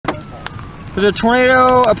There's a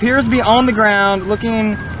tornado, appears to be on the ground,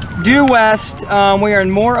 looking due west. We are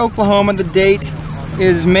in Moore, Oklahoma. The date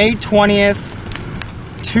is May 20th,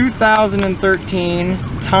 2013.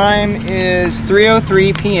 Time is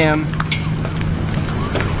 3:03 p.m.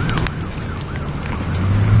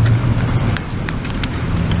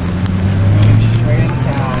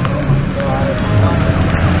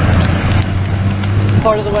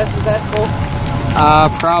 Part of the west is that full?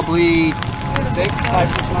 Probably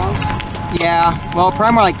 5-6 miles. Yeah, well,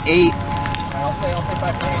 probably more like 8. I'll say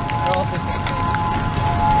 5 to 8. Or I'll say 6 to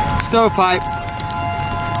 8. Stovepipe.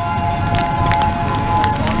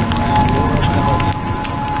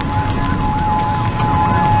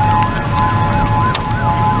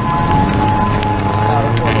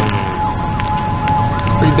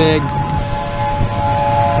 Pretty big.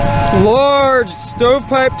 Large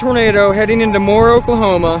stovepipe tornado heading into Moore,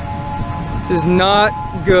 Oklahoma. This is not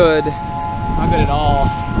good. Not good at all.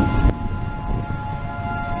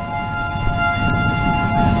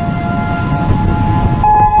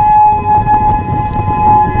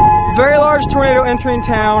 Very large tornado entering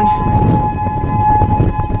town.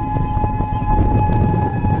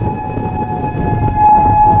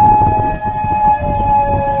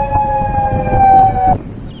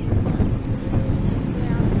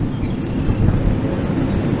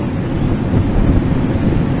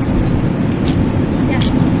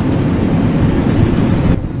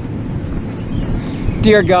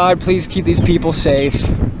 Dear God, please keep these people safe.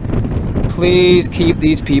 Please keep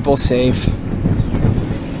these people safe. No,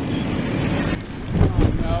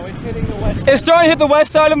 it's hitting the west. It's starting to hit the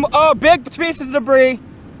west side of, oh, big pieces of debris.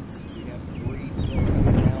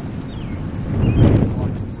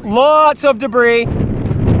 Lots of debris.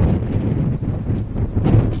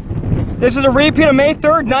 This is a repeat of May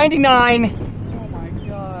 3rd, 99. Oh my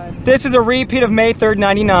God. This is a repeat of May 3rd,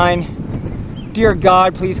 99. Dear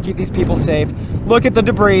God, please keep these people safe. Look at the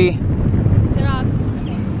debris. They're up.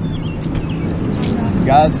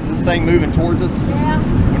 Guys, is this thing moving towards us? Yeah.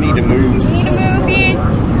 We need to move. We need to move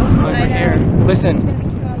east. Over here. Listen.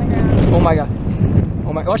 It's on the ground. Oh my God.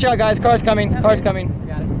 Oh my, watch out guys, car's coming, car's coming.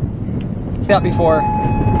 Got it. That before.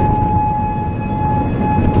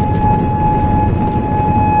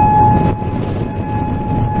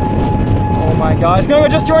 Oh my God, it's gonna go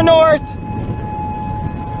just to our north.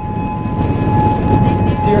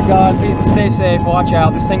 Dear God, please stay safe, watch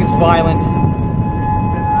out. This thing is violent.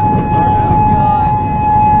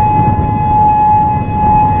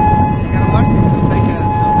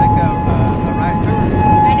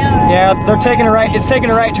 Yeah, they're taking a right, it's taking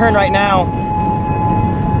a right turn right now.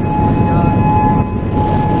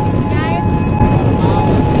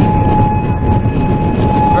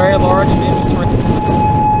 Very large industry.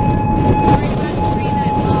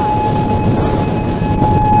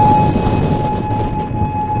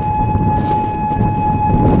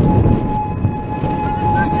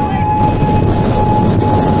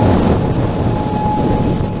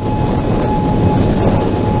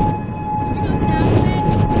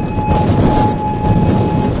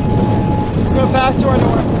 Pass to our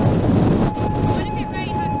north. What if it right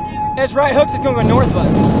hooks ever? It's right hooks, it's going to go north of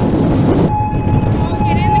us. Oh,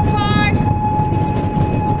 get in the car.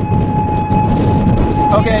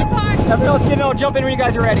 Okay, Get in the car. everyone else get in, I'll jump in when you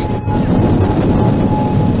guys are ready.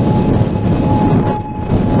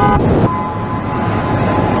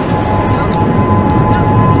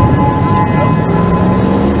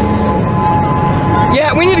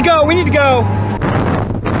 Yeah, we need to go, we need to go.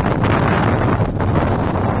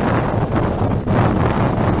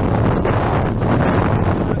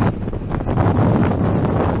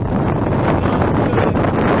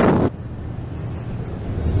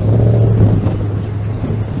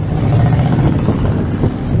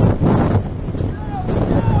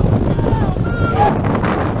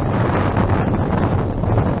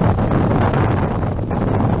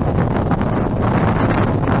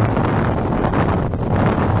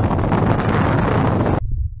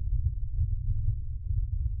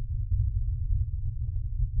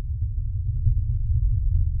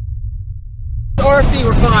 RFD,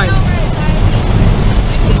 we're fine.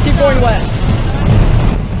 Just keep going west.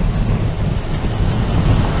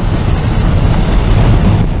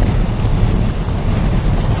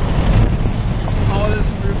 Follow this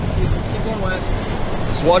route, just keep going west.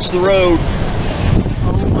 Just watch the road.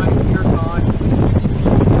 Oh my dear God, please keep these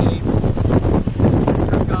people safe.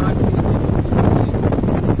 Dear God, please keep these people safe.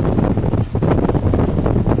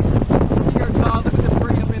 Dear God, look at the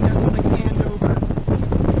debris up in there, it's like hand over.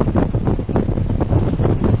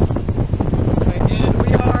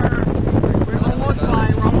 We're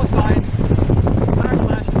almost fine. Fire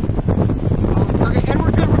flashes. Okay, and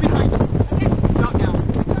we're good. We're behind you. Stop now.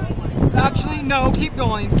 Back Actually, no, keep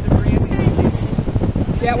going.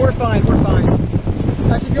 Yeah, we're fine, we're fine.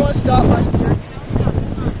 Actually, if you want to stop right here.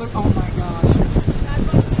 Look, oh my gosh.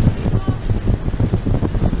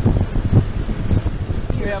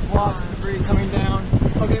 We have lots of debris coming down.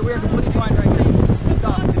 Okay, we are completely fine right here.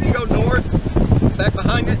 Stop. If you go north, back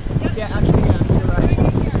behind it. Yeah, actually, yes, you're right.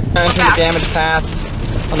 Enter the damaged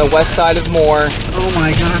path on the west side of Moore. Oh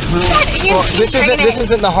my god. Well, this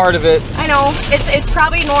isn't the heart of it. I know. It's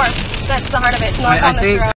probably north. That's the heart of it. North on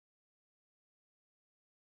this road.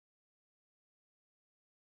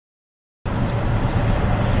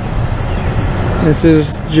 This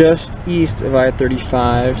is just east of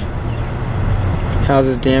I-35.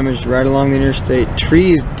 Houses damaged right along the interstate.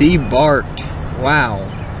 Trees debarked. Wow.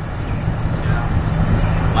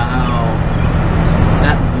 Wow.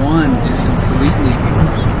 That one is completely.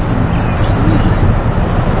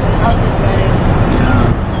 The house is gutted. Yeah.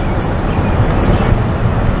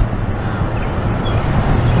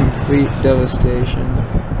 Complete devastation.